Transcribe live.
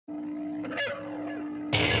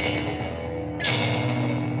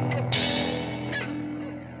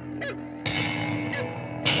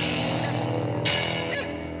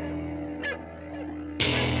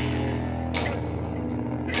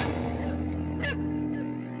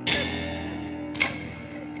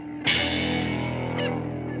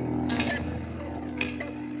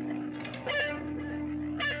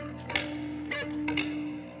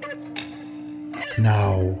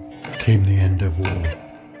Now came the end of war,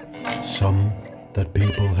 some that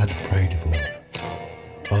people had prayed for,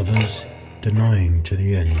 others denying to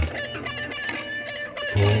the end.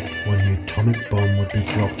 For when the atomic bomb would be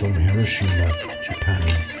dropped on Hiroshima, Japan,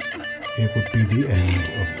 it would be the end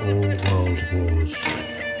of all world wars.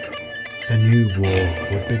 A new war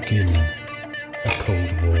would begin, a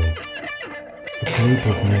Cold War. A group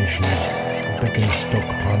of nations would begin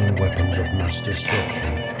stockpiling weapons of mass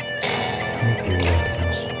destruction. Nuclear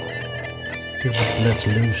weapons. It would let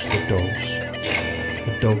loose the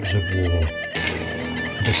dogs of war,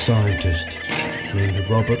 and a scientist named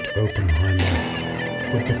Robert Oppenheimer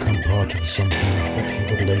would become part of something that he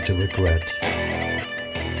would later regret.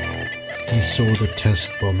 He saw the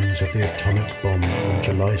test bombings of the atomic bomb on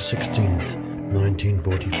July 16th,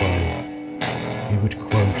 1945. He would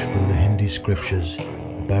quote from the Hindi scriptures,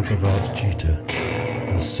 the Bhagavad Gita,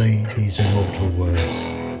 and say these immortal words: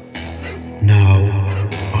 "Now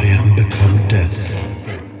I am become death,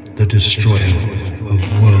 the destroyer of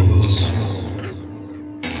worlds."